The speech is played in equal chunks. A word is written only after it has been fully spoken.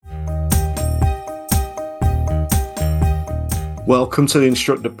Welcome to the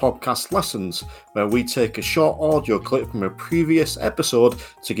Instructor Podcast Lessons, where we take a short audio clip from a previous episode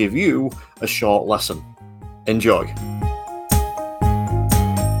to give you a short lesson. Enjoy.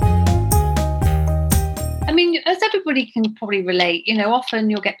 I mean, as everybody can probably relate,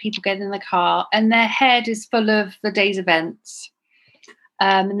 often you'll get people getting in the car and their head is full of the day's events.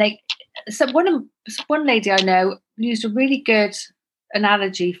 One lady I know used a really good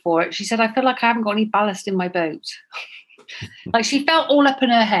analogy for it. She said, I feel like I haven't got any ballast in my boat. Like she felt all up in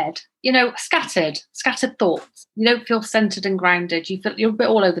her head, scattered thoughts. You don't feel centered and grounded. You're a bit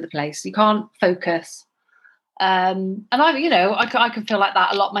all over the place. You can't focus. And I can feel like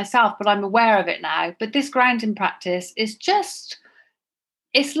that a lot myself, but I'm aware of it now. But this grounding practice is just,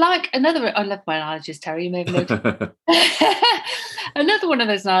 it's like another, I love my analogies, Terry, you may have noticed. Another one of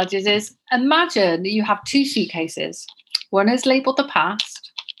those analogies is, imagine you have two suitcases. One is labeled the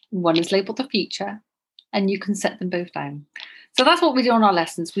past, one is labeled the future, and you can set them both down. So that's what we do on our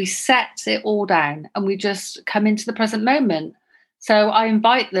lessons. We set it all down and we just come into the present moment. So I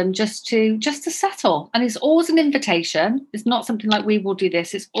invite them just to settle. And it's always an invitation. It's not something like we will do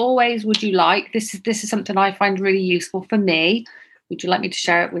this. It's always, would you like, this is something I find really useful for me. Would you like me to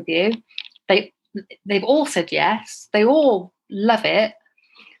share it with you? They've all said yes. They all love it,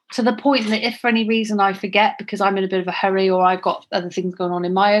 to the point that if for any reason I forget because I'm in a bit of a hurry or I've got other things going on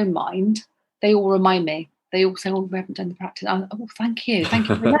in my own mind, they all remind me. They all say, oh, we haven't done the practice. Thank you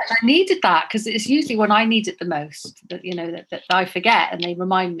very much. I needed that because it's usually when I need it the most that I forget and they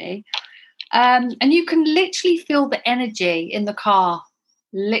remind me. And you can literally feel the energy in the car,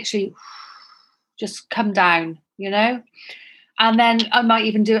 literally just come down, And then I might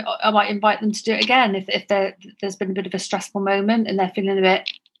even do it. I might invite them to do it again if there's been a bit of a stressful moment and they're feeling a bit,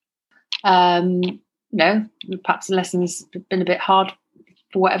 perhaps the lesson's been a bit hard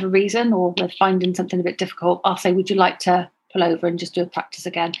for whatever reason, or they're finding something a bit difficult. I'll say, would you like to pull over and just do a practice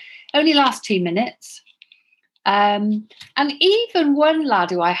again? Only lasts 2 minutes. And even one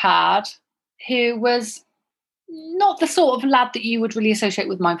lad who I had, who was not the sort of lad that you would really associate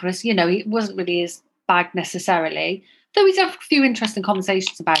with mindfulness, he wasn't really his bag necessarily, though we'd have a few interesting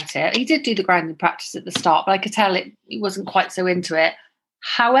conversations about it. He did do the grounding practice at the start, but I could tell he wasn't quite so into it.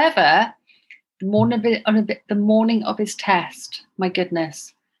 However, the morning of his test, my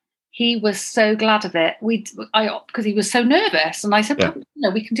goodness, he was so glad of it. Because he was so nervous, and I said,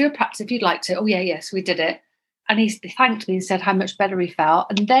 we can do a practice if you'd like to. Oh yeah, yes, we did it. And he thanked me and said how much better he felt.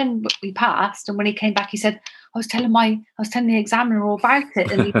 And then we passed. And when he came back, he said, I was telling the examiner all about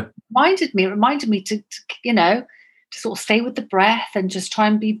it, and he reminded me to sort of stay with the breath and just try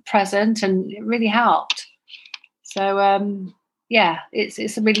and be present, and it really helped. So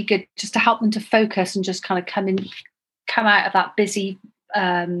it's a really good, just to help them to focus and just kind of come out of that busy,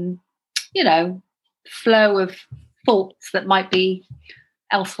 flow of thoughts that might be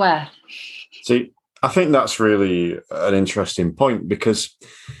elsewhere. See, I think that's really an interesting point because,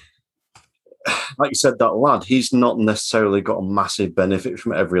 like you said, that lad, he's not necessarily got a massive benefit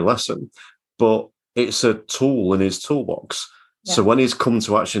from every lesson, but it's a tool in his toolbox. Yeah. So when he's come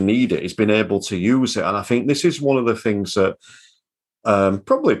to actually need it, he's been able to use it. And I think this is one of the things that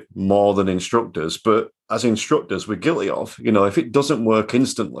probably more than instructors, but as instructors, we're guilty of. If it doesn't work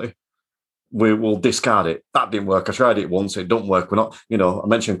instantly, we will discard it. That didn't work. I tried it once. It don't work. We're not, I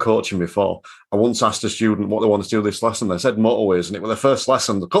mentioned coaching before. I once asked a student what they wanted to do this lesson. They said motorways, and it was the first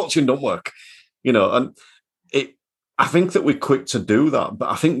lesson. The coaching don't work, and I think that we're quick to do that, but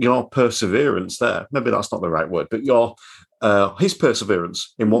I think your perseverance there, maybe that's not the right word, but his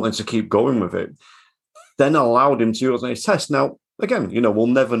perseverance in wanting to keep going with it, then allowed him to use his test. Now, again, we'll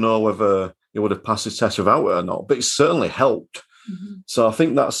never know whether he would have passed his test without it or not, but it certainly helped. Mm-hmm. So I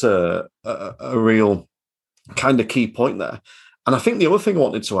think that's a real kind of key point there. And I think the other thing I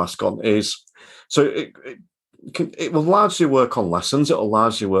wanted to ask on is, so it will largely work on lessons, it will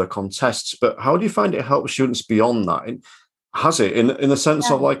largely work on tests, but how do you find it helps students beyond that? Has it, in the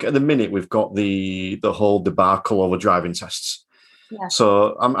sense of, like, at the minute, we've got the whole debacle over driving tests. Yeah.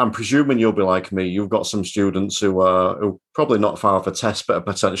 So I'm presuming you'll be like me. You've got some students who are probably not far off a test, but are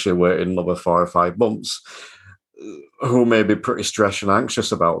potentially waiting another 4 or 5 months, who may be pretty stressed and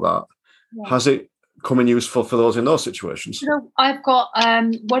anxious about that. Yeah. Has it come in useful for those in those situations? I've got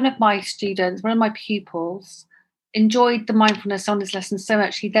one of my pupils enjoyed the mindfulness on his lesson so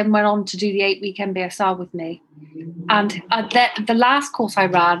much, he then went on to do the 8-week MBSR with me. And the last course I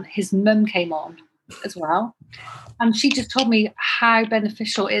ran, his mum came on as well. And she just told me how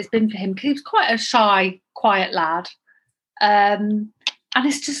beneficial it's been for him, because he was quite a shy, quiet lad. And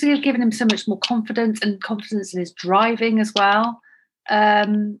it's just given him so much more confidence in his driving as well.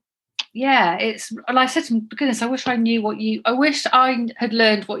 yeah, and I said to him, goodness, I wish I had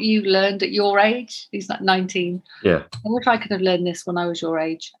learned what you learned at your age. He's like 19. Yeah. I wish I could have learned this when I was your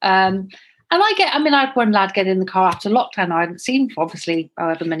age. And I had one lad get in the car after lockdown I hadn't seen for obviously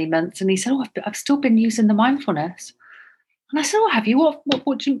however many months. And he said, I've still been using the mindfulness. And I said, have you? What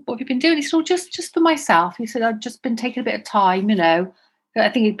have you been doing? He said, just for myself. He said, I've just been taking a bit of time, I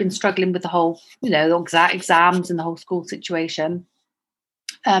think he'd been struggling with the whole, the exams and the whole school situation.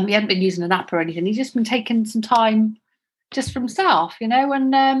 He hadn't been using an app or anything. He's just been taking some time just for himself,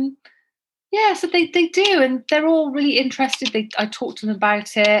 and so they do, and they're all really interested. I talk to them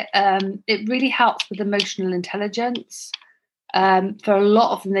about it. It really helps with emotional intelligence. For a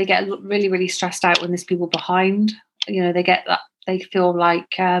lot of them, they get really, really stressed out when there's people behind. They get that. They feel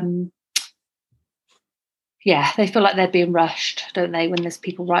like, they feel like they're being rushed, don't they? When there's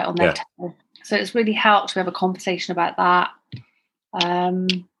people right on their tail. So it's really helped to have a conversation about that.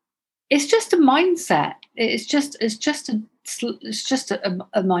 It's just a mindset. It's just a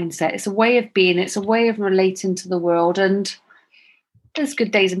mindset. It's a way of being. It's a way of relating to the world. And there's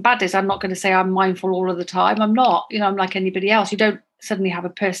good days and bad days. I'm not going to say I'm mindful all of the time. I'm not. I'm like anybody else. You don't suddenly have a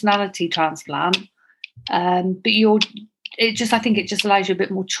personality transplant, but I think it just allows you a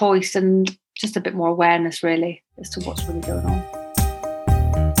bit more choice and just a bit more awareness, really, as to what's really going on.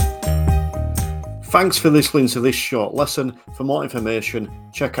 Thanks for listening to this short lesson. For more information,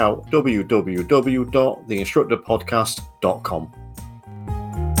 check out www.theinstructorpodcast.com.